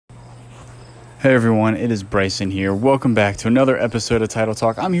Hey everyone, it is Bryson here. Welcome back to another episode of Title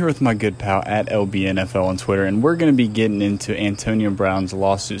Talk. I'm here with my good pal at LBNFL on Twitter, and we're going to be getting into Antonio Brown's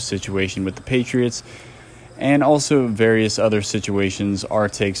lawsuit situation with the Patriots and also various other situations, our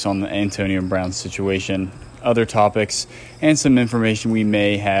takes on the Antonio Brown situation, other topics, and some information we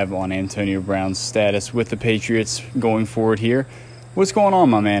may have on Antonio Brown's status with the Patriots going forward here. What's going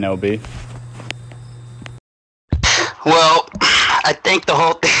on, my man, LB? Well, I think the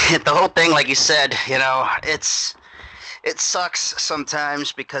whole thing, like you said, it sucks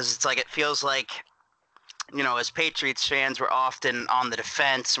sometimes because it's like it feels like, as Patriots fans, we're often on the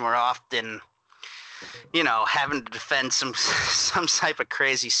defense and we're often, having to defend some some type of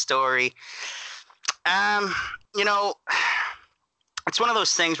crazy story. Um, you know, it's one of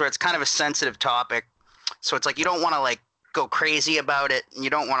those things where it's kind of a sensitive topic, so it's like you don't want to like go crazy about it, and you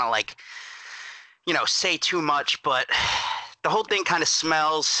don't want to like, say too much, but the whole thing kind of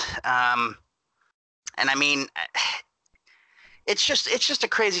smells. And I mean, it's just a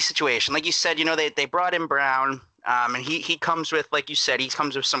crazy situation. Like you said, they brought in Brown, and he comes with, like you said, he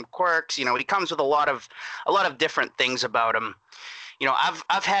comes with some quirks. He comes with a lot of different things about him.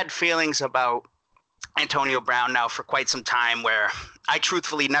 I've had feelings about Antonio Brown now for quite some time, where I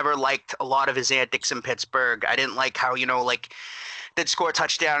truthfully never liked a lot of his antics in Pittsburgh. I didn't like how, like, they'd score a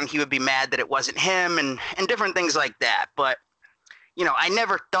touchdown and he would be mad that it wasn't him, and different things like that. But I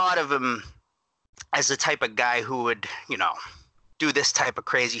never thought of him as the type of guy who would, do this type of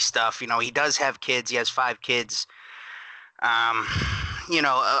crazy stuff. He does have kids. He has 5 kids. Um,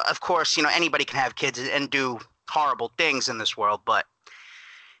 of course, anybody can have kids and do horrible things in this world, but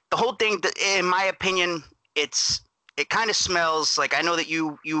the whole thing, in my opinion, it kind of smells like, I know that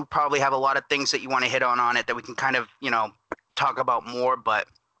you probably have a lot of things that you want to hit on it that we can kind of, talk about more, but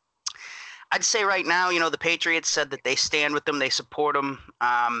I'd say right now, the Patriots said that they stand with them, they support them.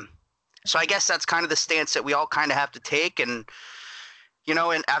 So I guess that's kind of the stance that we all kind of have to take. And,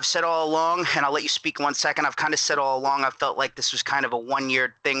 and I've said all along, and I'll let you speak 1 second. I've kind of said all along, I felt like this was kind of a 1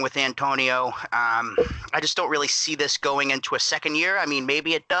 year thing with Antonio. I just don't really see this going into a second year. I mean,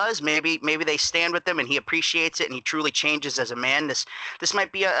 maybe it does. Maybe they stand with him and he appreciates it and he truly changes as a man. This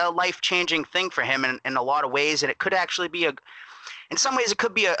might be a life-changing thing for him in a lot of ways, and it could actually be in some ways, it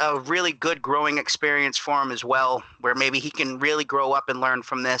could be a really good growing experience for him as well, where maybe he can really grow up and learn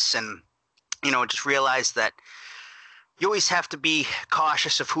from this, and just realize that you always have to be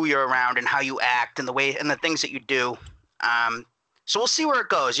cautious of who you're around and how you act and the way and the things that you do. Um, so we'll see where it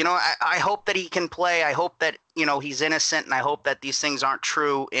goes. I hope that he can play. I hope that he's innocent, and I hope that these things aren't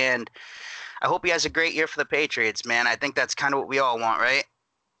true. And I hope he has a great year for the Patriots, man. I think that's kind of what we all want, right?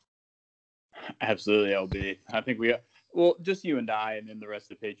 Absolutely, LB. I think well, just you and I, and then the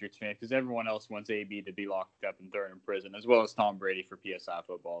rest of the Patriots fans, because everyone else wants AB to be locked up and thrown in prison, as well as Tom Brady for PSI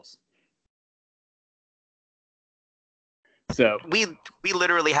footballs. So We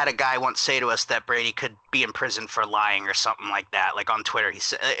literally had a guy once say to us that Brady could be in prison for lying or something like that. Like on Twitter, he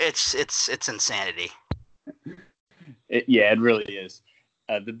said it's insanity. yeah, it really is.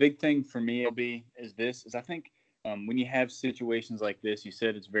 The big thing for me, LB, is I think when you have situations like this, you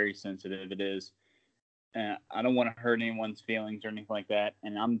said it's very sensitive. It is. I don't want to hurt anyone's feelings or anything like that.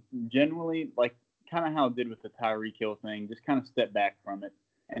 And I'm generally like kind of how I did with the Tyreek Hill thing, just kind of step back from it.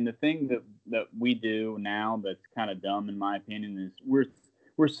 And the thing that we do now that's kind of dumb in my opinion is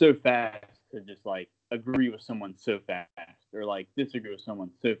we're so fast to just like agree with someone so fast or like disagree with someone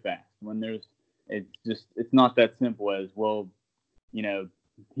so fast when it's not that simple as, well, you know,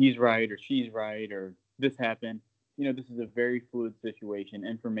 he's right or she's right or this happened. This is a very fluid situation.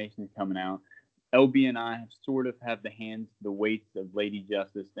 Information is coming out. LB and I sort of have the weights of Lady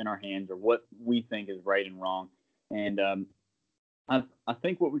Justice in our hands, or what we think is right and wrong. And I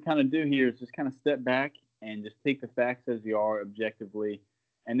think what we kind of do here is just kind of step back and just take the facts as they are objectively,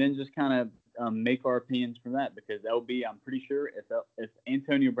 and then just kind of make our opinions from that. Because LB, I'm pretty sure if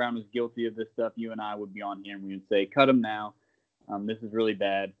Antonio Brown was guilty of this stuff, you and I would be on here and we would say, cut him now. This is really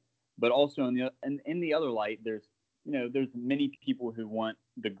bad. But also in the other light, there's many people who want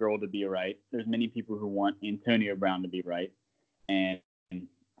the girl to be right. There's many people who want Antonio Brown to be right. And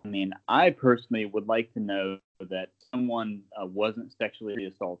I mean, I personally would like to know that someone wasn't sexually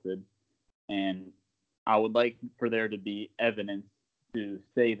assaulted, and I would like for there to be evidence to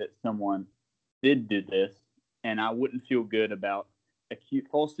say that someone did do this, and I wouldn't feel good about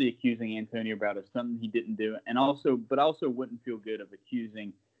falsely accusing Antonio Brown of something he didn't do, and also wouldn't feel good of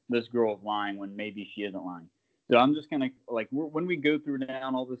accusing this girl of lying when maybe she isn't lying. So I'm just gonna when we go through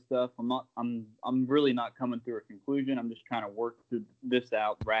down all this stuff, I'm really not coming through a conclusion. I'm just trying to work through this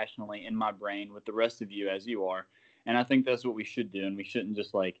out rationally in my brain with the rest of you as you are, and I think that's what we should do. And we shouldn't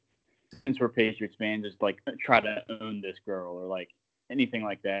just since we're Patriots fans, just like try to own this girl or like anything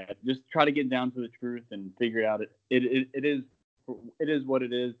like that. Just try to get down to the truth and figure out it is what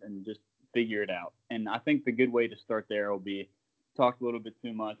it is, and just figure it out. And I think the good way to start there will be talk a little bit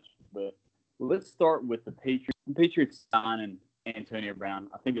too much, but let's start with the Patriots. The Patriots signing Antonio Brown.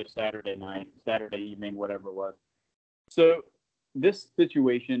 I think it was Saturday evening, whatever it was. So this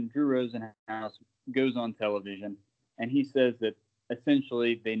situation, Drew Rosenhaus goes on television, and he says that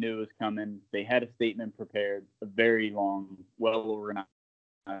essentially they knew it was coming. They had a statement prepared, a very long, well-organized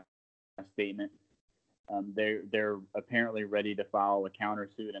statement. They're apparently ready to file a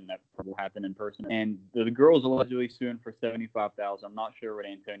countersuit, and that will happen in person. And the girl's allegedly suing for $75,000. I'm not sure what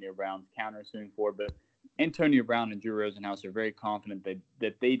Antonio Brown's countersuing for, but Antonio Brown and Drew Rosenhaus are very confident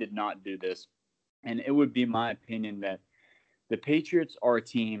that they did not do this. And it would be my opinion that the Patriots are a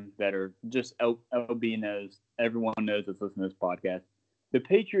team that are just LB knows. Everyone knows that's listening to this podcast. The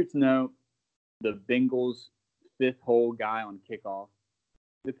Patriots know the Bengals' fifth hole guy on kickoff.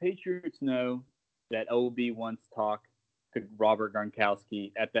 The Patriots know that LB once talked to Robert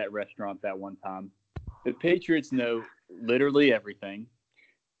Gronkowski at that restaurant that one time. The Patriots know literally everything.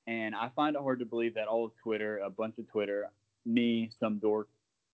 And I find it hard to believe that all of Twitter, a bunch of Twitter, me, some dork,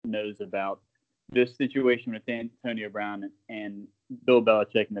 knows about this situation with Antonio Brown and Bill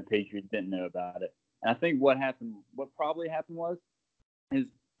Belichick and the Patriots didn't know about it. And I think what probably happened is,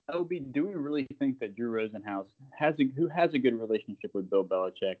 LB, do we really think that Drew Rosenhaus, who has a good relationship with Bill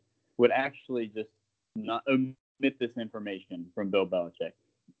Belichick, would actually just not omit this information from Bill Belichick?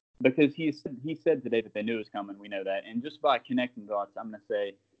 Because he said today that they knew it was coming. We know that. And just by connecting dots, I'm going to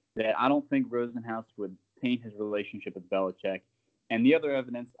say that I don't think Rosenhaus would taint his relationship with Belichick. And the other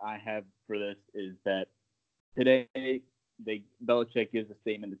evidence I have for this is that today Belichick gives a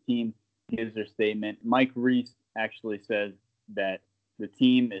statement. The team gives their statement. Mike Reese actually says that the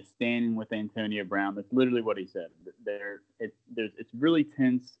team is standing with Antonio Brown. That's literally what he said. It's really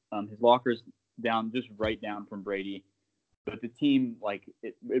tense. His locker's down, just right down from Brady. But the team, like,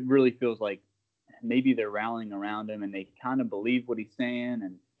 it really feels like maybe they're rallying around him and they kind of believe what he's saying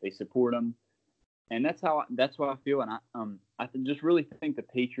and they support him. And that's what I feel. And I just really think the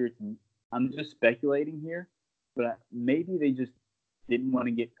Patriots, I'm just speculating here, but maybe they just didn't want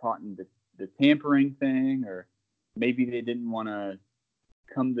to get caught in the tampering thing, or maybe they didn't want to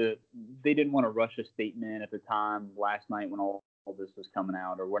rush a statement at the time last night when all this was coming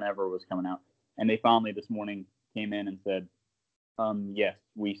out or whenever it was coming out. And they finally this morning came in and said, yes,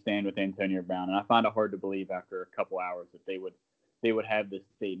 we stand with Antonio Brown. And I find it hard to believe after a couple hours that they would have this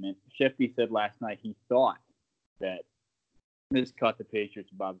statement. Shefty said last night he thought that this caught the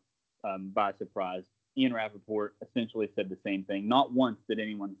Patriots by surprise. Ian Rappaport essentially said the same thing. Not once did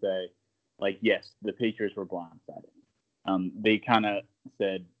anyone say, like, yes, the Patriots were blindsided. They kind of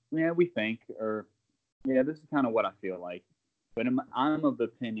said, yeah, we think, or yeah, this is kind of what I feel like. But I'm of the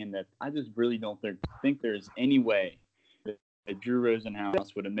opinion that I just really don't think there's any way that Drew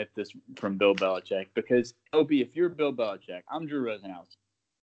Rosenhaus would admit this from Bill Belichick. Because, LB, if you're Bill Belichick, I'm Drew Rosenhaus.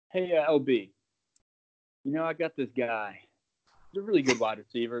 Hey, LB, I got this guy. He's a really good wide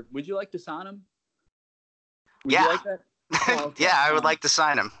receiver. Would you like to sign him? Would you like that? Oh, okay. Yeah, I would like to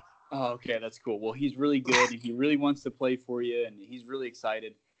sign him. Oh, okay, that's cool. Well, he's really good, and he really wants to play for you, and he's really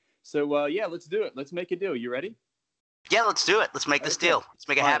excited. So, yeah, let's do it. Let's make a deal. You ready? Yeah, let's do it. Let's make this deal. Let's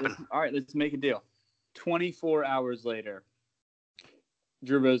make it happen. All right, let's make a deal. 24 hours later,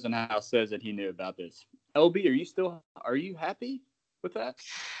 Drew Rosenhaus says that he knew about this. LB, are you happy with that?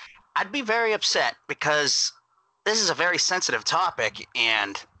 I'd be very upset because this is a very sensitive topic,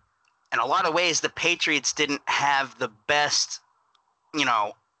 and in a lot of ways, the Patriots didn't have the best,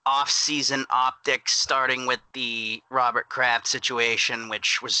 off-season optics, starting with the Robert Kraft situation,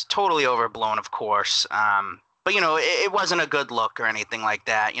 which was totally overblown, of course. But, it wasn't a good look or anything like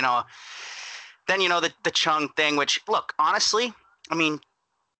that. Then, the Chung thing, which, look, honestly, I mean,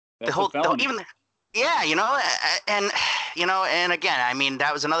 that's and, and again, I mean,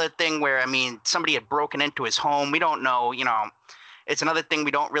 that was another thing where, I mean, somebody had broken into his home. We don't know, it's another thing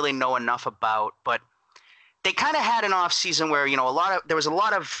we don't really know enough about, but they kind of had an off season where, there was a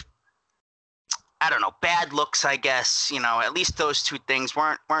lot of, I don't know, bad looks, I guess, at least those two things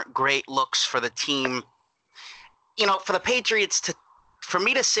weren't great looks for the team. For the Patriots for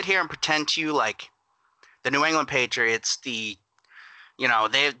me to sit here and pretend to you like the New England Patriots, they've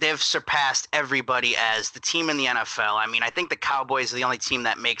surpassed everybody as the team in the NFL. I mean, I think the Cowboys are the only team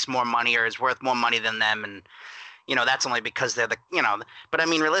that makes more money or is worth more money than them. And, that's only because they're but I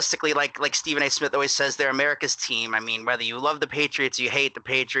mean, realistically, like Stephen A. Smith always says, they're America's team. I mean, whether you love the Patriots, you hate the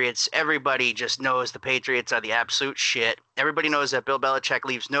Patriots, everybody just knows the Patriots are the absolute shit. Everybody knows that Bill Belichick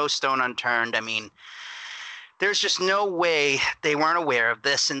leaves no stone unturned. I mean, there's just no way they weren't aware of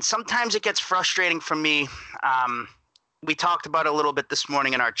this. And sometimes it gets frustrating for me. We talked about it a little bit this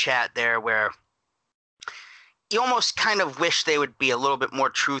morning in our chat there, where you almost kind of wish they would be a little bit more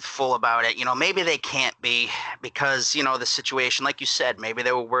truthful about it. Maybe they can't be because, the situation, like you said, maybe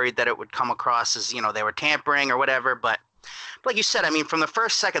they were worried that it would come across as, they were tampering or whatever. But like you said, I mean, from the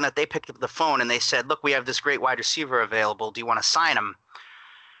first second that they picked up the phone and they said, look, we have this great wide receiver available. Do you want to sign him?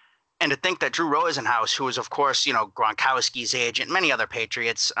 And to think that Drew Rosenhaus, who is, of course, Gronkowski's agent, many other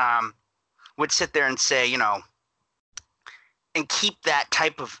Patriots, would sit there and say, and keep that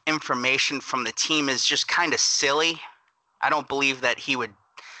type of information from the team is just kind of silly. I don't believe that he would.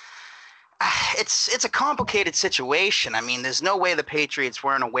 It's a complicated situation. I mean, there's no way the Patriots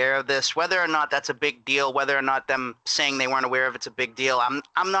weren't aware of this. Whether or not that's a big deal, whether or not them saying they weren't aware of it's a big deal,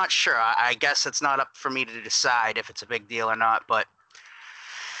 I'm not sure. I guess it's not up for me to decide if it's a big deal or not. But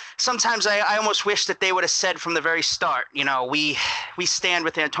sometimes I almost wish that they would have said from the very start, we stand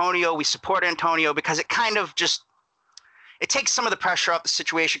with Antonio, we support Antonio, because it kind of just. It takes some of the pressure off the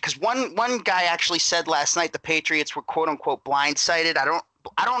situation, because one guy actually said last night the Patriots were quote unquote blindsided. I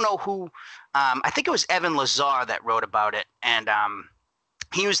don't know who. I think it was Evan Lazar that wrote about it, and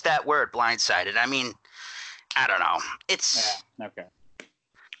he used that word, blindsided. I mean, I don't know. It's okay.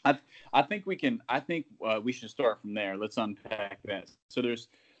 I think we can. I think we should start from there. Let's unpack that. So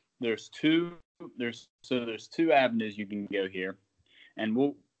there's two avenues you can go here,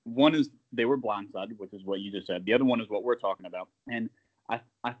 and one is they were blindsided, which is what you just said. The other one is what we're talking about. And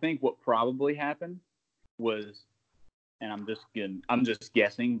I think what probably happened was, and I'm just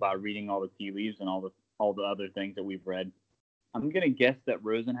guessing by reading all the tea leaves and all the other things that we've read. I'm gonna guess that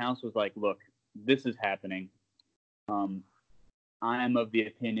Rosenhaus was like, look, this is happening. I am of the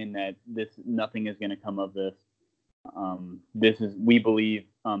opinion that nothing is gonna come of this. They believe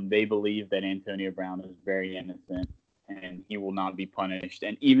that Antonio Brown is very innocent and he will not be punished.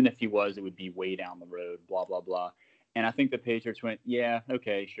 And even if he was, it would be way down the road, blah, blah, blah. And I think the Patriots went, yeah,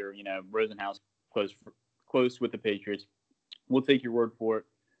 okay, sure. Rosenhaus close with the Patriots. We'll take your word for it.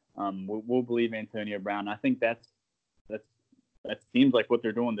 We'll believe Antonio Brown. I think that seems like what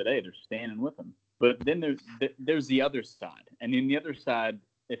they're doing today. They're standing with him. But then there's the other side. And in the other side,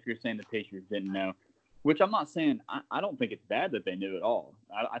 if you're saying the Patriots didn't know, which I'm not saying, I don't think it's bad that they knew at all.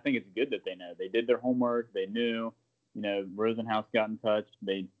 I think it's good that they know. They did their homework. They knew. Rosenhaus got in touch.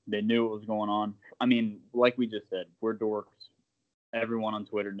 They knew what was going on. I mean, like we just said, we're dorks. Everyone on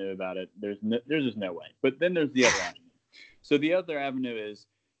Twitter knew about it. There's just no way. But then there's the other avenue. So the other avenue is,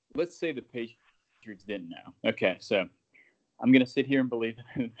 let's say the Patriots didn't know. Okay, so I'm going to sit here and believe that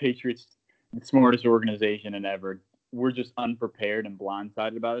the Patriots, the smartest organization in ever, we're just unprepared and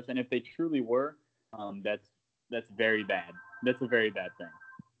blindsided about this. And if they truly were, that's very bad. That's a very bad thing.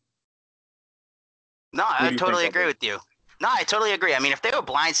 No, I totally agree with you. No, I totally agree. I mean, if they were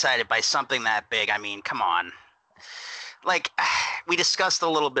blindsided by something that big, I mean, come on. Like we discussed a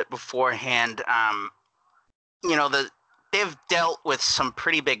little bit beforehand, they've dealt with some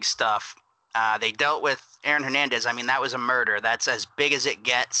pretty big stuff. They dealt with Aaron Hernandez. I mean, that was a murder. That's as big as it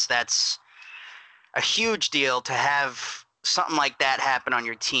gets. That's a huge deal to have something like that happen on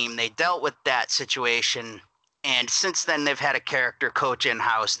your team. They dealt with that situation. And since then, they've had a character coach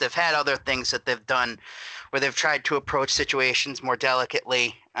in-house. They've had other things that they've done where they've tried to approach situations more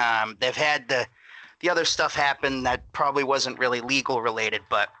delicately. They've had the other stuff happen that probably wasn't really legal related.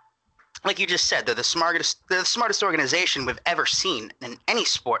 But like you just said, they're the smartest organization we've ever seen in any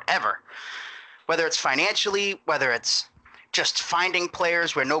sport ever. Whether it's financially, whether it's just finding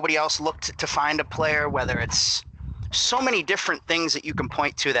players where nobody else looked to find a player, whether it's so many different things that you can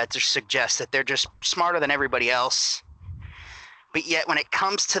point to that just suggest that they're just smarter than everybody else. But yet when it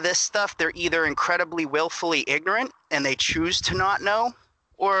comes to this stuff, they're either incredibly willfully ignorant and they choose to not know,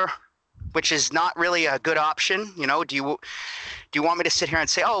 or which is not really a good option. Do you want me to sit here and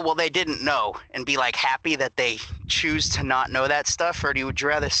say, oh, well, they didn't know and be like happy that they choose to not know that stuff? Or would you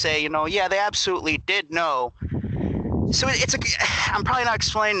rather say, yeah, they absolutely did know. So I'm probably not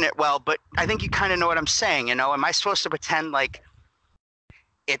explaining it well, but I think you kind of know what I'm saying. Am I supposed to pretend like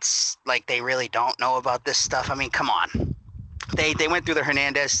it's like they really don't know about this stuff? I mean, come on. They went through the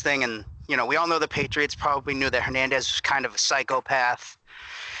Hernandez thing, and we all know the Patriots probably knew that Hernandez was kind of a psychopath.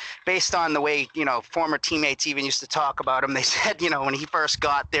 Based on the way former teammates even used to talk about him, they said when he first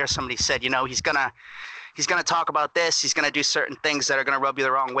got there, somebody said he's gonna talk about this, he's gonna do certain things that are gonna rub you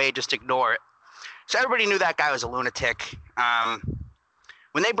the wrong way, just ignore it. So everybody knew that guy was a lunatic.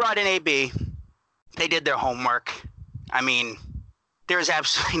 When they brought in AB, they did their homework. I mean, there's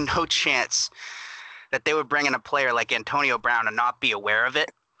absolutely no chance that they would bring in a player like Antonio Brown and not be aware of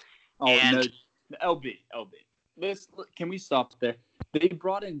it. Oh, and no, LB. Can we stop there? They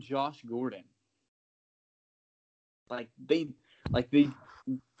brought in Josh Gordon.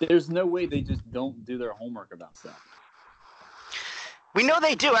 There's no way they just don't do their homework about stuff. We know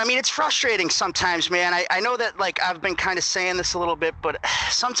they do. I mean, it's frustrating sometimes, man. I know that, like, I've been kind of saying this a little bit, but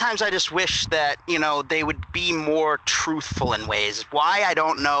sometimes I just wish that, they would be more truthful in ways. Why? I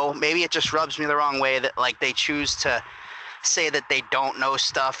don't know. Maybe it just rubs me the wrong way that, like, they choose to say that they don't know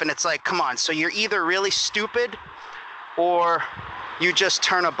stuff. And it's like, come on. So you're either really stupid or you just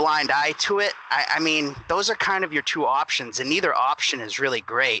turn a blind eye to it. I mean, those are kind of your two options, and neither option is really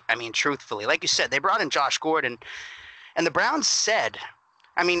great. I mean, truthfully, like you said, they brought in Josh Gordon. And the Browns said,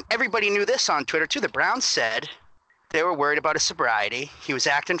 I mean, everybody knew this on Twitter too. The Browns said they were worried about his sobriety. He was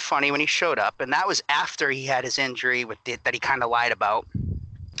acting funny when he showed up, and that was after he had his injury that he kind of lied about.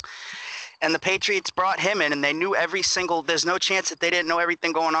 And the Patriots brought him in, and they knew there's no chance that they didn't know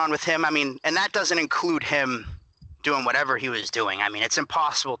everything going on with him. I mean, and that doesn't include him doing whatever he was doing. I mean, it's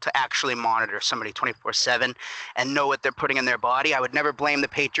impossible to actually monitor somebody 24/7 and know what they're putting in their body. I would never blame the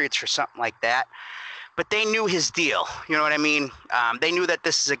Patriots for something like that. But they knew his deal. You know what I mean? They knew that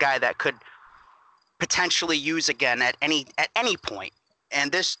this is a guy that could potentially use again at any point.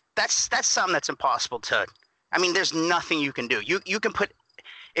 And that's something that's impossible to. I mean, there's nothing you can do. You can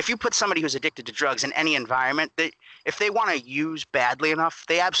if you put somebody who's addicted to drugs in any environment, if they want to use badly enough,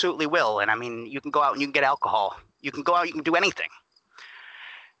 they absolutely will. And I mean, you can go out and you can get alcohol. You can go out, you can do anything.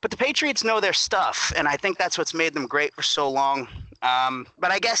 But the Patriots know their stuff, and I think that's what's made them great for so long.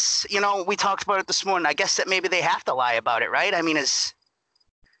 But I guess, we talked about it this morning. I guess that maybe they have to lie about it, right? I mean,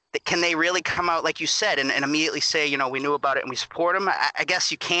 can they really come out, like you said, and immediately say, we knew about it and we support them? I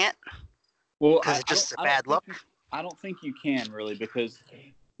guess you can't. Well, because it's just a bad look. I don't think you can, really, because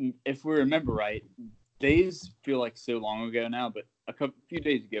if we remember right, days feel like so long ago now, but a few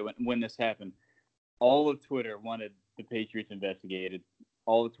days ago when this happened, all of Twitter wanted the Patriots investigated.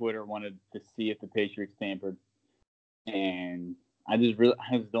 All of Twitter wanted to see if the Patriots tampered. And I just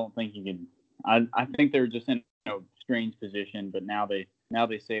don't think you can. I think they're just in a strange position, but now they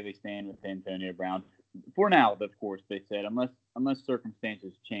say they stand with Antonio Brown. For now, of course, they said unless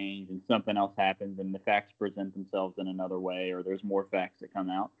circumstances change and something else happens and the facts present themselves in another way, or there's more facts that come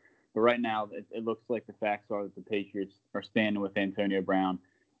out. But right now, it looks like the facts are that the Patriots are standing with Antonio Brown,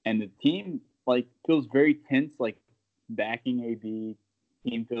 and the team feels very tense, backing AB.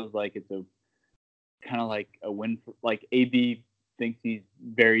 Team feels like it's a kind of like a win for, AB thinks he's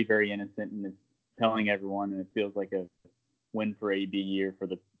very, very innocent and is telling everyone, and it feels like a win for AB year for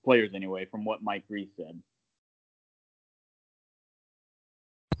the players anyway, from what Mike Reese said.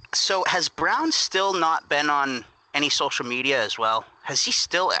 So has Brown still not been on any social media as well? Has he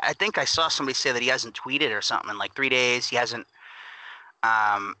still? I think I saw somebody say that he hasn't tweeted or something in 3 days. He hasn't.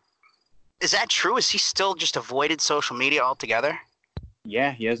 Is that true? Is he still just avoided social media altogether?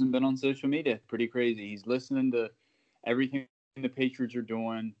 Yeah, he hasn't been on social media. Pretty crazy. He's listening to everything the Patriots are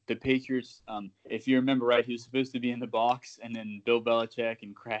doing. The Patriots, if you remember right, he was supposed to be in the box, and then Bill Belichick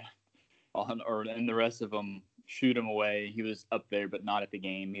and Kraft and the rest of them shoot him away. He was up there, but not at the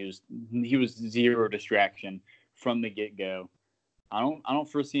game. He was zero distraction from the get-go. I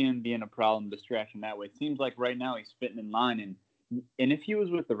don't foresee him being a problem distraction that way. It seems like right now he's fitting in line, and if he was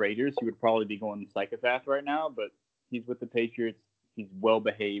with the Raiders, he would probably be going psychopath right now. But he's with the Patriots. He's well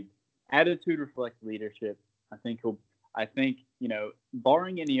behaved. Attitude reflects leadership. I think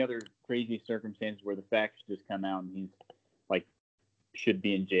barring any other crazy circumstances where the facts just come out and he's should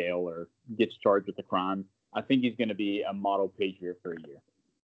be in jail or gets charged with a crime, I think he's going to be a model Patriot for a year.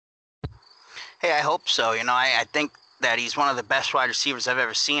 Hey, I hope so. I think that he's one of the best wide receivers I've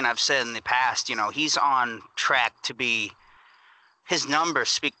ever seen. I've said in the past, he's on track to be. His numbers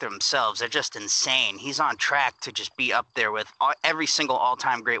speak for themselves. They're just insane. He's on track to just be up there with every single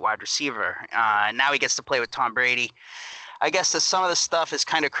all-time great wide receiver. Now he gets to play with Tom Brady. I guess that some of the stuff is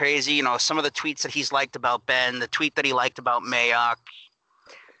kind of crazy. Some of the tweets that he's liked about Ben, the tweet that he liked about Mayock.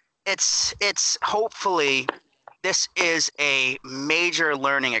 It's hopefully this is a major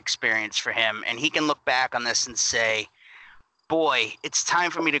learning experience for him, and he can look back on this and say, boy, it's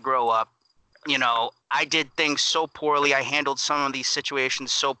time for me to grow up. I did things so poorly. I handled some of these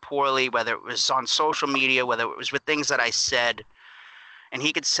situations so poorly, whether it was on social media, whether it was with things that I said. And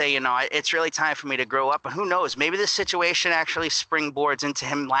he could say, it's really time for me to grow up. And who knows, maybe this situation actually springboards into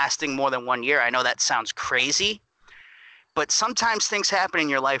him lasting more than 1 year. I know that sounds crazy, But sometimes things happen in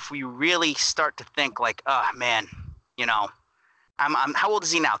your life where you really start to think like, oh man, you know, I'm how old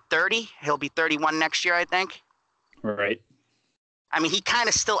is he now? 30? He'll be 31 next year, I think. Right. I mean, he kind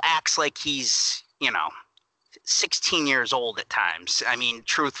of still acts like he's, 16 years old at times. I mean,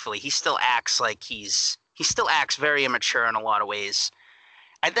 truthfully, he still acts like he still acts very immature in a lot of ways.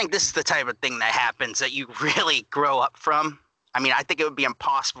 I think this is the type of thing that happens that you really grow up from. I mean, I think it would be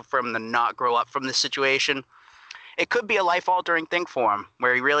impossible for him to not grow up from this situation. It could be a life-altering thing for him,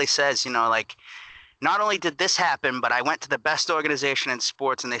 where he really says, like, not only did this happen, but I went to the best organization in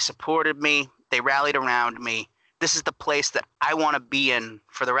sports and they supported me. They rallied around me. This is the place that I want to be in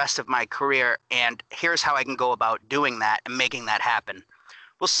for the rest of my career. And here's how I can go about doing that and making that happen.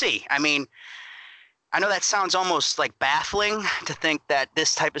 We'll see. I mean, I know that sounds almost like baffling to think that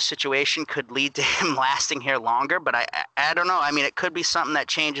this type of situation could lead to him lasting here longer, but I don't know. I mean, it could be something that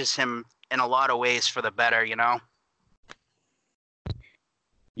changes him in a lot of ways for the better,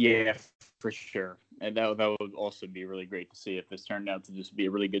 Yeah, for sure. And that would also be really great to see if this turned out to just be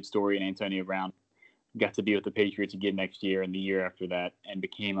a really good story and Antonio Brown got to be with the Patriots again next year and the year after that and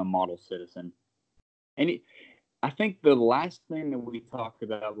became a model citizen. And I think the last thing that we talked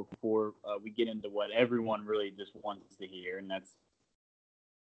about before we get into what everyone really just wants to hear, and that's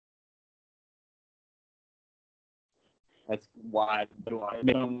why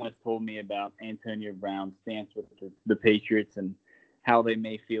everyone has told me about Antonio Brown's stance with the Patriots and how they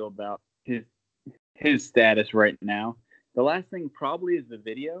may feel about his status right now. The last thing probably is the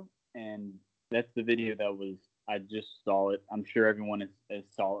video, and that's the video I just saw it. I'm sure everyone has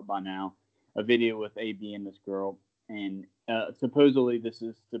saw it by now. A video with AB and this girl, and supposedly this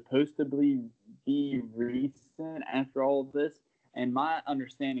is supposed to be recent after all of this. And my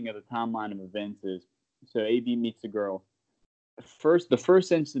understanding of the timeline of events is, so AB meets a girl. The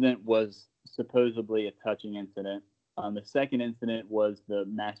first incident was supposedly a touching incident. The second incident was the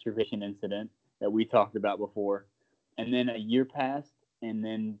masturbation incident that we talked about before, and then a year passed, and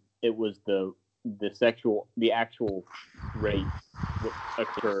then it was the actual rape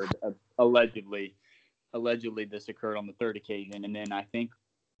occurred allegedly. Allegedly, this occurred on the third occasion, and then I think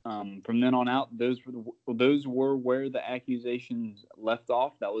from then on out, those were where the accusations left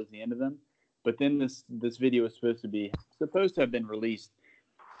off. That was the end of them. But then this video was supposed to have been released.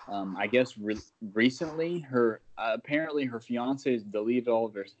 I guess recently. Apparently her fiance has deleted all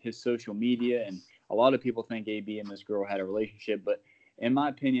of his social media, and a lot of people think AB and this girl had a relationship. But in my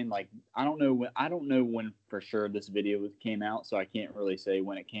opinion, like I don't know when for sure this video came out, so I can't really say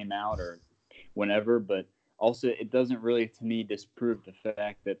when it came out or whenever. But also, it doesn't really, to me, disprove the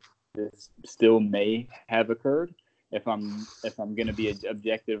fact that this still may have occurred. If I'm going to be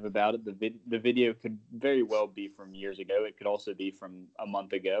objective about it, the video could very well be from years ago. It could also be from a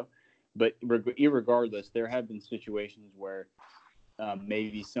month ago. But irregardless, there have been situations where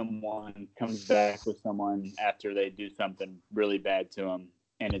maybe someone comes back with someone after they do something really bad to them,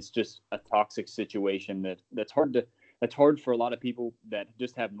 and it's just a toxic situation that's hard for a lot of people that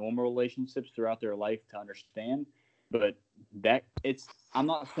just have normal relationships throughout their life to understand. But I'm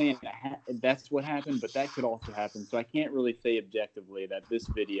not saying that's what happened, but that could also happen. So I can't really say objectively that this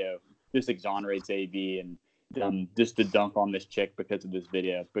video just exonerates AB and just to dunk on this chick because of this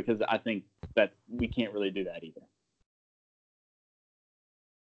video, because I think that we can't really do that either.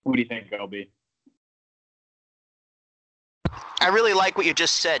 What do you think, LB? I really like what you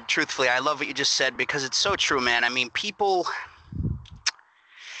just said. Truthfully, I love what you just said because it's so true, man. I mean, people.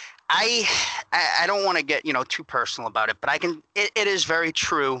 I don't want to get too personal about it, but it is very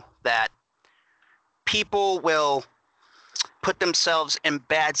true that people will put themselves in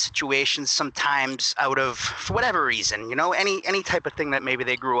bad situations sometimes for whatever reason, any type of thing that maybe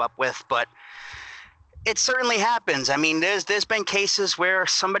they grew up with, but it certainly happens. I mean, there's been cases where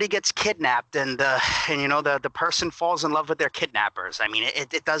somebody gets kidnapped and the person falls in love with their kidnappers. I mean,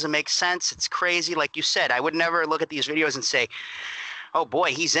 it doesn't make sense. It's crazy. Like you said, I would never look at these videos and say, oh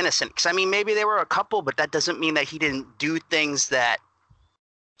boy, he's innocent. Because I mean, maybe they were a couple, but that doesn't mean that he didn't do things that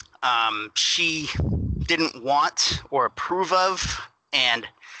she didn't want or approve of. And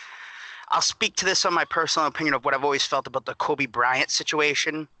I'll speak to this on my personal opinion of what I've always felt about the Kobe Bryant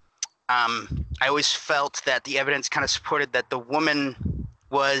situation. I always felt that the evidence kind of supported that the woman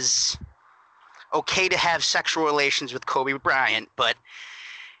was okay to have sexual relations with Kobe Bryant, but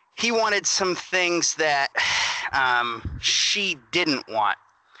he wanted some things that she didn't want.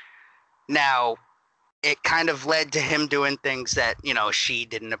 Now, it kind of led to him doing things that, she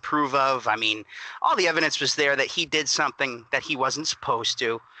didn't approve of. I mean, all the evidence was there that he did something that he wasn't supposed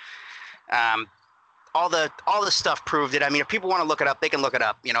to. all the stuff proved it. I mean, if people want to look it up, they can look it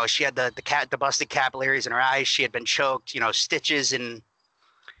up. You know, she had the busted capillaries in her eyes. She had been choked. You know, stitches in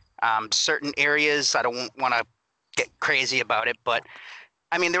certain areas. I don't want to get crazy about it, but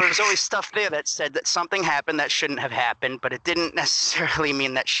I mean, there was always stuff there that said that something happened that shouldn't have happened, but it didn't necessarily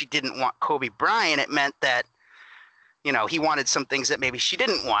mean that she didn't want Kobe Bryant. It meant that, you know, he wanted some things that maybe she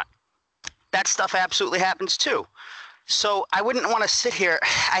didn't want. That stuff absolutely happens too. So I wouldn't want to sit here.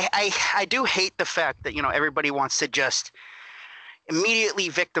 I do hate the fact that, you know, everybody wants to just immediately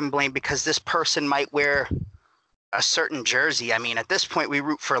victim blame because this person might wear a certain jersey. I mean, at this point, we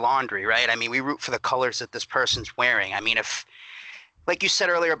root for laundry, right? I mean, we root for the colors that this person's wearing. I mean, if, like you said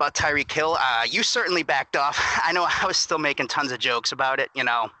earlier about Tyreek Hill, you certainly backed off. I know I was still making tons of jokes about it, you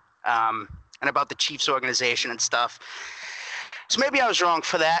know, and about the Chiefs organization and stuff. So maybe I was wrong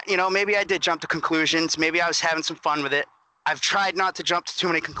for that. You know, maybe I did jump to conclusions. Maybe I was having some fun with it. I've tried not to jump to too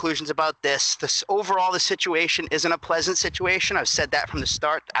many conclusions about this. Overall, the situation isn't a pleasant situation. I've said that from the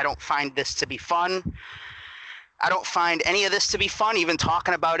start. I don't find this to be fun. I don't find any of this to be fun, even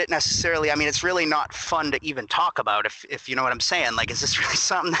talking about it necessarily. I mean, it's really not fun to even talk about, if you know what I'm saying. Like, is this really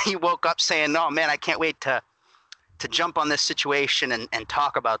something that you woke up saying, no, man, I can't wait to jump on this situation and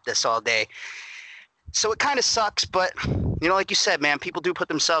talk about this all day? So it kind of sucks, but, you know, like you said, man, people do put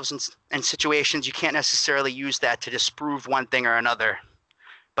themselves in situations. You can't necessarily use that to disprove one thing or another.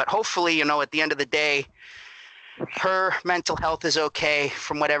 But hopefully, you know, at the end of the day, her mental health is okay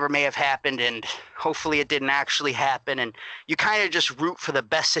from whatever may have happened, and hopefully it didn't actually happen. And you kind of just root for the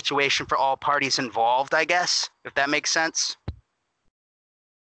best situation for all parties involved, I guess, if that makes sense.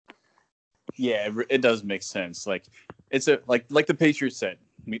 Yeah, it does make sense. Like, it's like the Patriots said,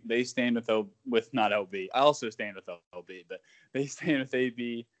 they stand with not LB. I also stand with LB, but they stand with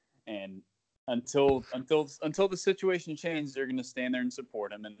AB, and until the situation changes, they're going to stand there and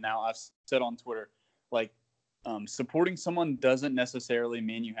support him. And now I've said on Twitter, like, supporting someone doesn't necessarily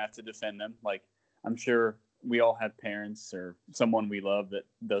mean you have to defend them. Like, I'm sure we all have parents or someone we love that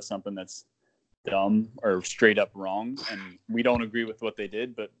does something that's dumb or straight up wrong, and we don't agree with what they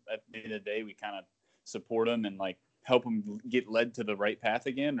did, but at the end of the day, we kind of support them and, like, help them get led to the right path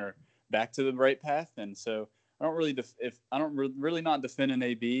again or back to the right path. And so I don't really not defending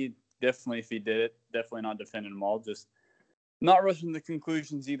AB. Definitely, if he did it, definitely not defending them all. Just not rushing to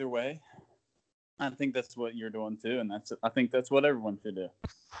conclusions either way. I think that's what you're doing too, and I think that's what everyone should do.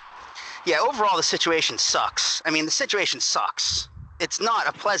 Yeah, overall the situation sucks. I mean, the situation sucks. It's not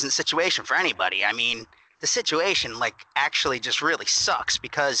a pleasant situation for anybody. I mean, the situation, like, actually just really sucks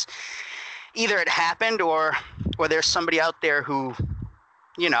because either it happened or there's somebody out there who,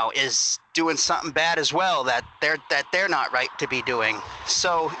 you know, is doing something bad as well that they're not right to be doing.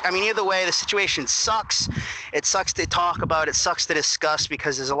 So, I mean, either way, the situation sucks. It sucks to talk about. It sucks to discuss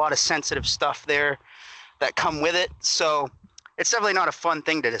because there's a lot of sensitive stuff there that come with it. So it's definitely not a fun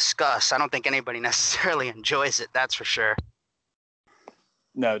thing to discuss. I don't think anybody necessarily enjoys it. That's for sure.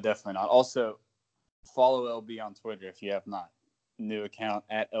 No, definitely not. Also, follow LB on Twitter if you have not. New account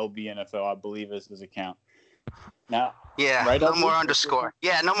at LBNFL, I believe is his account. Now, yeah, right, no more underscore.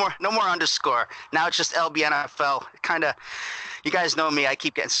 Yeah, no more underscore. Now it's just LBNFL. Kind of, you guys know me. I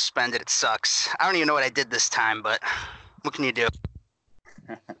keep getting suspended. It sucks. I don't even know what I did this time, but what can you do?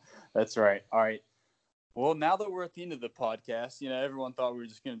 That's right. All right. Well, now that we're at the end of the podcast, you know, everyone thought we were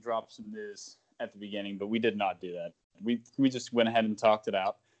just going to drop some news at the beginning, but we did not do that. We just went ahead and talked it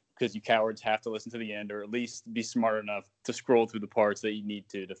out because you cowards have to listen to the end, or at least be smart enough to scroll through the parts that you need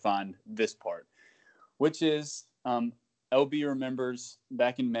to find this part, which is LB remembers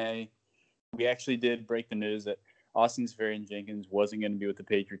back in May, we actually did break the news that Austin Seferian-Jenkins wasn't going to be with the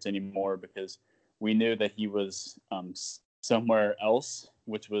Patriots anymore because we knew that he was somewhere else,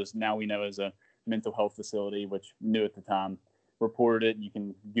 which was now we know as a mental health facility, which we knew at the time. Reported it. You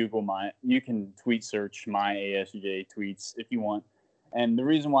can you can tweet search my ASJ tweets if you want. And the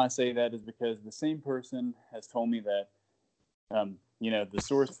reason why I say that is because the same person has told me that, the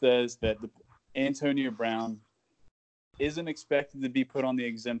source says that Antonio Brown isn't expected to be put on the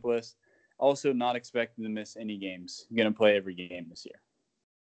exempt list, also not expected to miss any games. Going to play every game this year.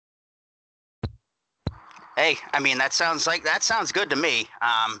 Hey, I mean, that sounds good to me.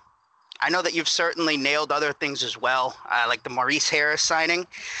 I know that you've certainly nailed other things as well, like the Maurice Harris signing.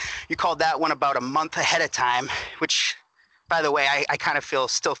 You called that one about a month ahead of time, which, by the way, I kind of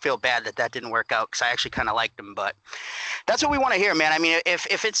still feel bad that didn't work out because I actually kind of liked him. But that's what we want to hear, man. I mean,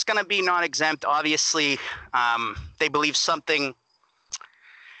 if it's going to be non-exempt, obviously they believe something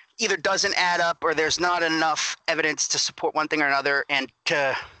either doesn't add up or there's not enough evidence to support one thing or another. And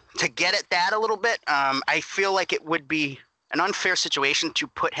to get at that a little bit, I feel like it would be an unfair situation to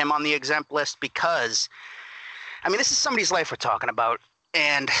put him on the exempt list because, I mean, this is somebody's life we're talking about.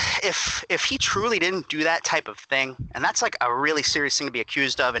 And if he truly didn't do that type of thing, and that's like a really serious thing to be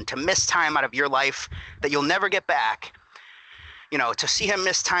accused of, and to miss time out of your life that you'll never get back, you know, to see him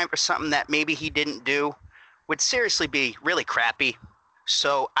miss time for something that maybe he didn't do would seriously be really crappy.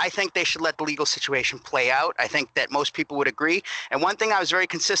 So I think they should let the legal situation play out. I think that most people would agree. And one thing I was very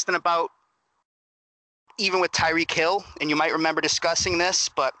consistent about, even with Tyreek Hill, and you might remember discussing this,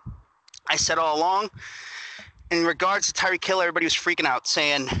 but I said all along, in regards to Tyreek Hill, everybody was freaking out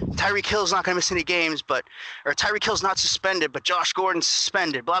saying Tyreek Hill's not going to miss any games, or Tyreek Hill's not suspended, but Josh Gordon's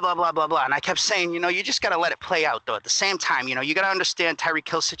suspended, blah, blah, blah, blah, blah. And I kept saying, you know, you just got to let it play out, though. At the same time, you know, you got to understand Tyreek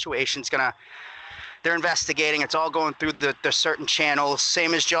Hill's situation's they're investigating. It's all going through the certain channels,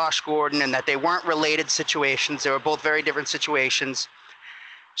 same as Josh Gordon, and that they weren't related situations. They were both very different situations.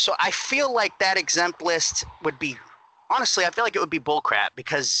 So I feel like that exempt list would be, honestly, I feel like it would be bullcrap,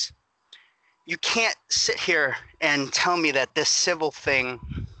 because you can't sit here and tell me that this civil thing,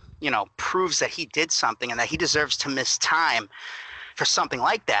 you know, proves that he did something and that he deserves to miss time for something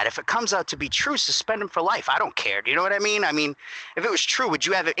like that. If it comes out to be true, suspend him for life. I don't care. Do you know what I mean? I mean, if it was true, would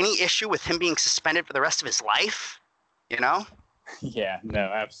you have any issue with him being suspended for the rest of his life? You know? Yeah, no,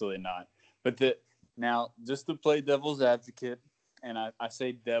 absolutely not. But now, just to play devil's advocate, and I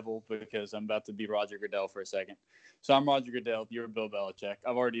say devil because I'm about to be Roger Goodell for a second. So I'm Roger Goodell. You're Bill Belichick.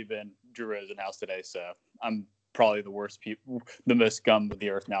 I've already been Drew Rosenhaus today, so I'm probably the worst people, the most scum of the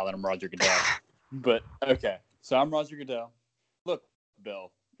earth now that I'm Roger Goodell. But okay, so I'm Roger Goodell. Look,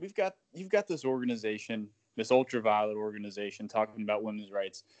 Bill, you've got this organization, this ultraviolet organization, talking about women's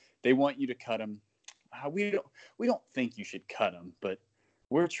rights. They want you to cut them. We don't think you should cut them, but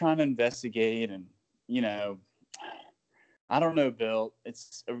we're trying to investigate, and you know, I don't know, Bill.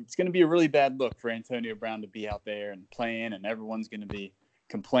 It's going to be a really bad look for Antonio Brown to be out there and playing, and everyone's going to be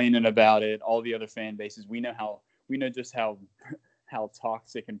complaining about it. All the other fan bases, we know just how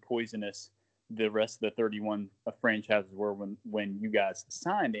toxic and poisonous the rest of the 31 franchises were when you guys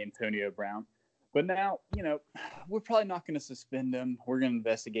signed Antonio Brown. But now, you know, we're probably not going to suspend him. We're going to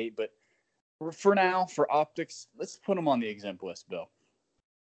investigate, but for now, for optics, let's put him on the exempt list, Bill.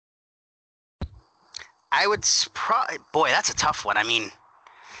 I would boy, that's a tough one. I mean,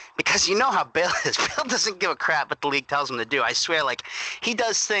 because you know how Bill is. Bill doesn't give a crap what the league tells him to do. I swear, like, he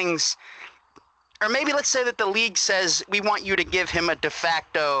does things, or maybe let's say that the league says, we want you to give him a de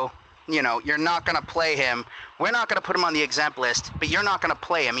facto, you know, you're not going to play him. We're not going to put him on the exempt list, but you're not going to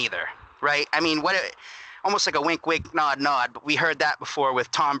play him either, right? I mean, almost like a wink, wink, nod, nod. But we heard that before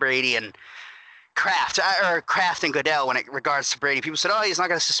with Tom Brady and Kraft and Goodell when it regards to Brady. People said, oh, he's not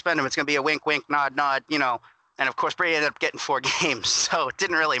going to suspend him. It's going to be a wink, wink, nod, nod, you know. And, of course, Brady ended up getting 4 games, so it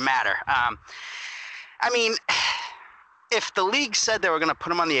didn't really matter. I mean, if the league said they were going to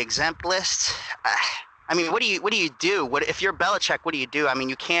put him on the exempt list, I mean, what do you do? If you're Belichick, what do you do? I mean,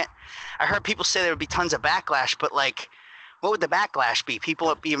 you can't – I heard people say there would be tons of backlash, but, like, what would the backlash be? People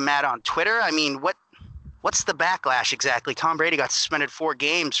would be mad on Twitter? I mean, what's the backlash exactly? Tom Brady got suspended 4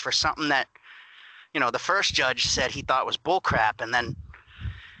 games for something that – you know, the first judge said he thought was bullcrap, and then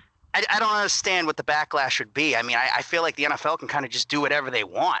I don't understand what the backlash would be. I mean, I feel like the NFL can kind of just do whatever they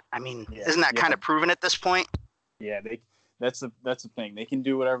want. I mean, isn't that kind of proven at this point? Yeah, that's the thing. They can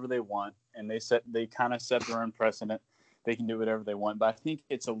do whatever they want, and they kind of set their own precedent. They can do whatever they want, but I think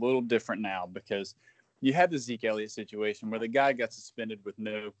it's a little different now because you had the Zeke Elliott situation where the guy got suspended with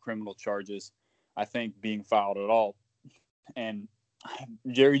no criminal charges, I think, being filed at all, and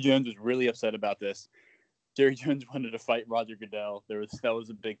Jerry Jones was really upset about this. Jerry Jones wanted to fight Roger Goodell. That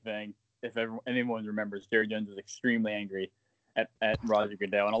was a big thing. If anyone remembers, Jerry Jones was extremely angry at Roger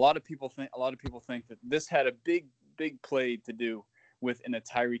Goodell, and a lot of people think that this had a big play to do with in a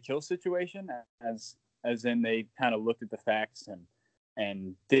Tyreek Hill situation, as in they kind of looked at the facts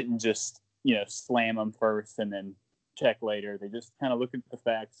and didn't just, you know, slam him first and then check later. They just kind of looked at the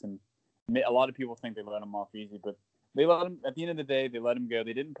facts, and a lot of people think they let him off easy, but they let him, at the end of the day, they let him go.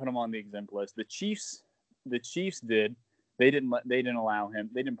 They didn't put him on the exempt list. The Chiefs did. They didn't allow him.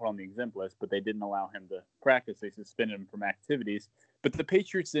 They didn't put him on the exempt list, but they didn't allow him to practice. They suspended him from activities. But the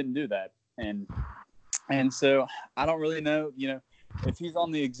Patriots didn't do that. And so I don't really know, you know, if he's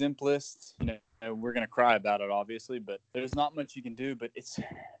on the exempt list, you know, we're going to cry about it, obviously, but there's not much you can do. But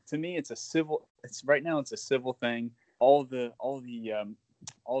to me, it's right now it's a civil thing. All the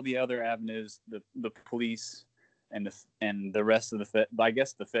other avenues, the police, and the rest of the Fed, I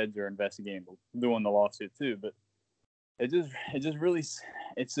guess the feds are investigating, doing the lawsuit too. But it's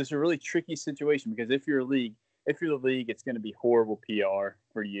just a really tricky situation because if you're the league, it's going to be horrible PR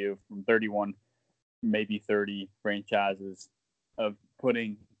for you from 31 maybe 30 franchises of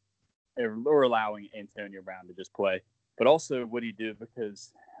putting or allowing Antonio Brown to just play. But also, what do you do?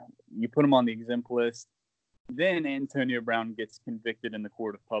 Because you put him on the exempt list, then Antonio Brown gets convicted in the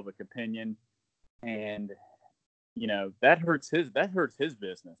court of public opinion, and that hurts his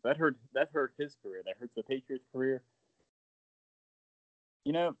business. That hurt his career. That hurts the Patriots' career.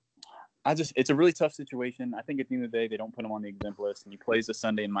 It's a really tough situation. I think at the end of the day, they don't put him on the exempt list, and he plays a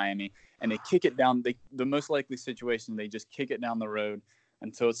Sunday in Miami, and they kick it down. The most likely situation, they just kick it down the road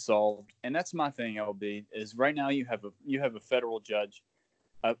until it's solved. And that's my thing, LB, is right now you have a federal judge.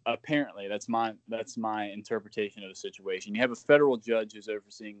 Apparently, that's my interpretation of the situation. You have a federal judge who's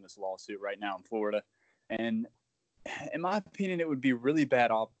overseeing this lawsuit right now in Florida, and in my opinion, it would be really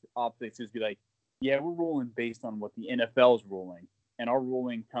bad optics to be like, yeah, we're ruling based on what the NFL is ruling, and our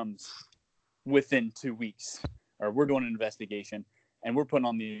ruling comes within 2 weeks, or we're doing an investigation, and we're putting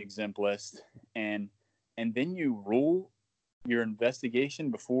on the exempt list, and then you rule your investigation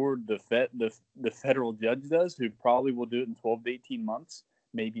before the federal judge does, who probably will do it in 12 to 18 months,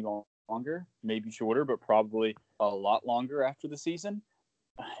 maybe longer, maybe shorter, but probably a lot longer after the season.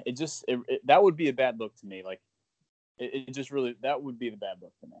 That would be a bad look to me. Like, that would be the bad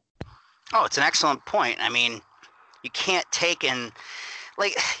look to me. Oh, it's an excellent point. I mean, you can't take and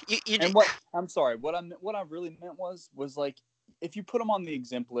like you. And I'm sorry. What I really meant was like, if you put them on the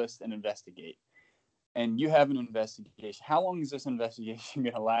exempt list and investigate, and you have an investigation, how long is this investigation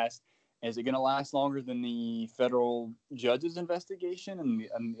going to last? Is it going to last longer than the federal judge's investigation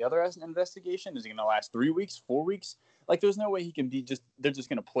and the other investigation? Is it going to last 3 weeks, 4 weeks? Like, there's no way he can be they're just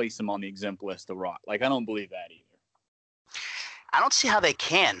going to place him on the exempt list to rot. Like, I don't believe that either. I don't see how they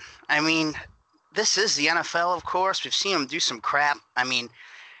can. I mean, this is the NFL, of course. We've seen him do some crap. I mean,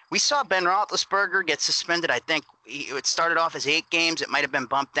 we saw Ben Roethlisberger get suspended. I think it started off as 8 games. It might have been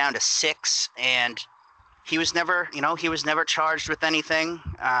bumped down to 6, and he was never charged with anything.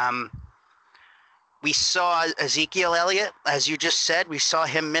 We saw Ezekiel Elliott, as you just said. We saw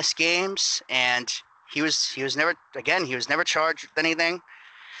him miss games, and he was never charged with anything.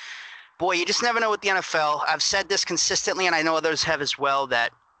 Boy, you just never know with the NFL. I've said this consistently, and I know others have as well,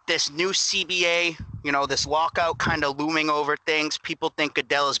 that this new CBA, this lockout kind of looming over things. People think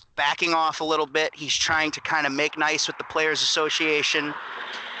Goodell is backing off a little bit. He's trying to kind of make nice with the Players Association.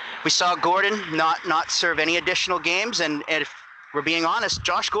 We saw Gordon not serve any additional games, and if we're being honest,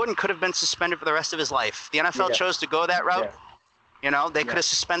 Josh Gordon could have been suspended for the rest of his life. The NFL chose to go that route. Yeah. They could have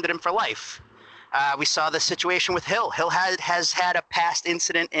suspended him for life. We saw the situation with Hill. Hill has had a past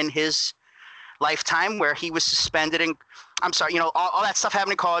incident in his lifetime where he was suspended. And I'm sorry, all that stuff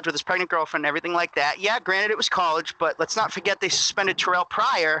happened in college with his pregnant girlfriend and everything like that. Yeah, granted, it was college, but let's not forget they suspended Terrell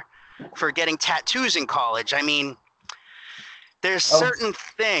Pryor for getting tattoos in college. I mean, there's certain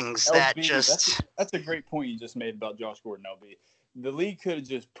things that just... That's a great point you just made about Josh Gordon, LB. The league could have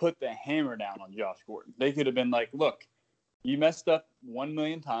just put the hammer down on Josh Gordon. They could have been like, look, you messed up 1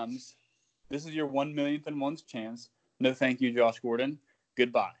 million times. This is your 1 millionth and one chance. No, thank you, Josh Gordon.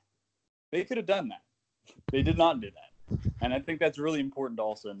 Goodbye. They could have done that. They did not do that. And I think that's really important to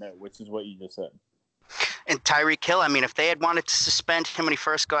also note, which is what you just said. And Tyreek Hill, I mean, if they had wanted to suspend him when he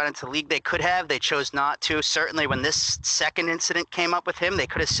first got into the league, they could have. They chose not to. Certainly when this second incident came up with him, they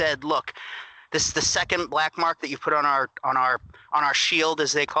could have said, look, this is the second black mark that you put on our shield,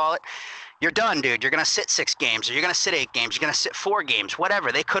 as they call it. You're done, dude. You're going to sit 6 games, or you're going to sit 8 games. You're going to sit 4 games,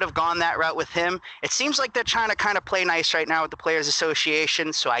 whatever. They could have gone that route with him. It seems like they're trying to kind of play nice right now with the Players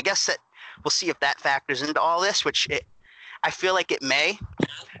Association. So I guess that we'll see if that factors into all this, I feel like it may,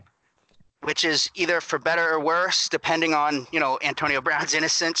 which is either for better or worse, depending on, Antonio Brown's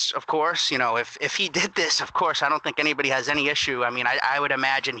innocence, of course. If he did this, of course, I don't think anybody has any issue. I mean, I would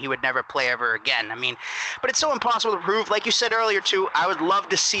imagine he would never play ever again. I mean, but it's so impossible to prove. Like you said earlier, too, I would love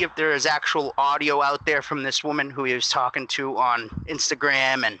to see if there is actual audio out there from this woman who he was talking to on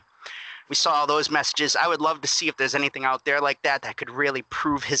Instagram, and we saw all those messages. I would love to see if there's anything out there like that could really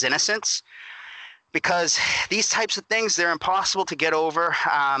prove his innocence, because these types of things, they're impossible to get over.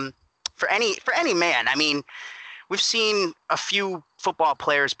 For any man. I mean, we've seen a few football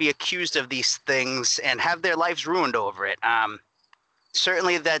players be accused of these things and have their lives ruined over it.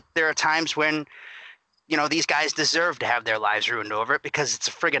 Certainly that there are times when, these guys deserve to have their lives ruined over it, because it's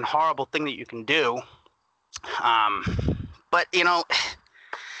a friggin' horrible thing that you can do. But,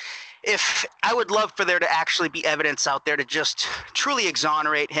 if I would love for there to actually be evidence out there to just truly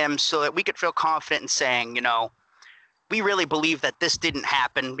exonerate him, so that we could feel confident in saying, we really believe that this didn't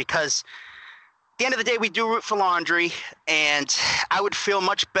happen, because at the end of the day, we do root for Laundry, and I would feel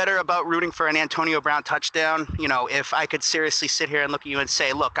much better about rooting for an Antonio Brown touchdown, if I could seriously sit here and look at you and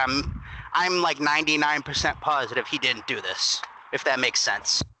say, look, I'm like 99% positive he didn't do this, if that makes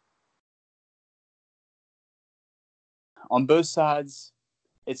sense. On both sides,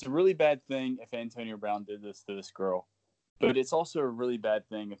 it's a really bad thing if Antonio Brown did this to this girl, but it's also a really bad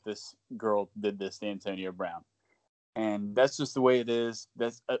thing if this girl did this to Antonio Brown. And that's just the way it is.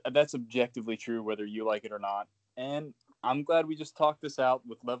 That's objectively true, whether you like it or not. And I'm glad we just talked this out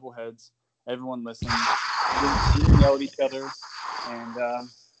with level heads. Everyone listening, we didn't yell at each other, and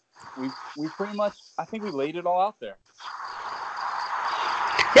we pretty much, I think we laid it all out there.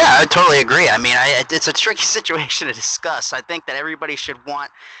 Yeah, I totally agree. I mean, it's a tricky situation to discuss. I think that everybody should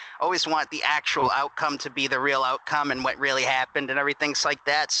always want the actual outcome to be the real outcome and what really happened and everything's like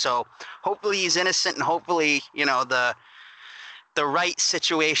that. So hopefully he's innocent, and hopefully, the right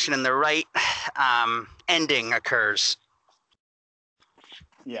situation and the right ending occurs.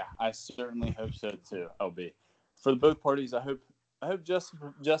 Yeah, I certainly hope so too, LB. For both parties, I hope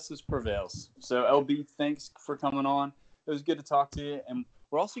justice prevails. So LB, thanks for coming on. It was good to talk to you, and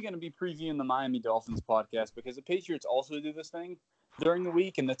we're also going to be previewing the Miami Dolphins podcast because the Patriots also do this thing during the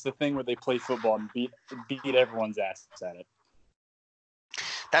week, and that's the thing where they play football and beat everyone's ass at it.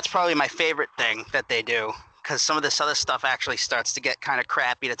 That's probably my favorite thing that they do, because some of this other stuff actually starts to get kind of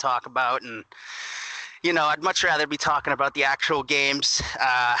crappy to talk about, and I'd much rather be talking about the actual games.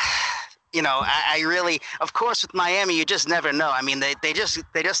 I really, of course, with Miami, you just never know. I mean, they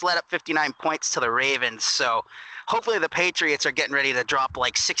just let up 59 points to the Ravens, so hopefully the Patriots are getting ready to drop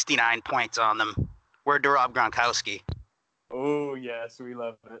like 69 points on them. Word to Rob Gronkowski. Oh, yes, we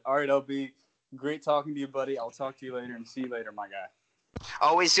love it. All right, LB, great talking to you, buddy. I'll talk to you later, and see you later, my guy.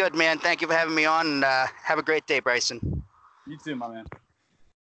 Always good, man. Thank you for having me on, and have a great day, Bryson. You too, my man.